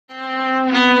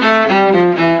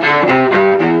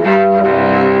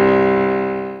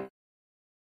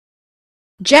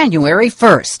January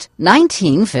 1st,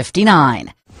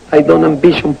 1959. I don't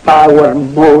ambition power,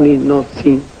 money,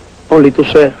 nothing, only to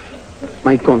serve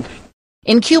my country.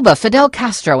 In Cuba, Fidel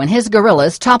Castro and his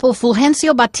guerrillas topple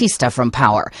Fulgencio Batista from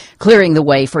power, clearing the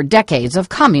way for decades of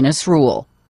communist rule.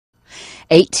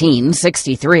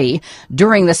 1863.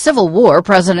 During the Civil War,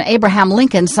 President Abraham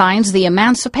Lincoln signs the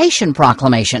Emancipation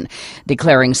Proclamation,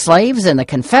 declaring slaves in the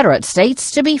Confederate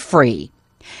States to be free.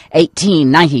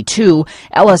 1892.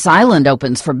 Ellis Island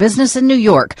opens for business in New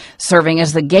York, serving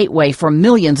as the gateway for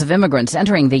millions of immigrants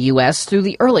entering the U.S. through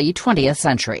the early 20th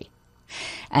century.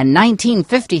 And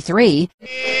 1953.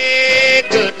 Hey,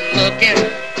 good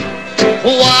looking.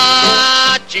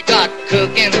 What you got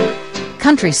cooking?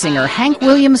 Country singer Hank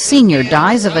Williams Sr.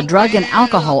 dies of a drug and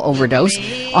alcohol overdose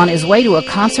on his way to a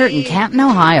concert in Canton,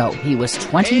 Ohio. He was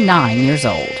 29 years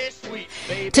old.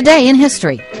 Today in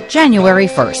history, January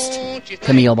 1st.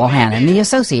 Camille Bohannon, The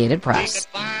Associated Press.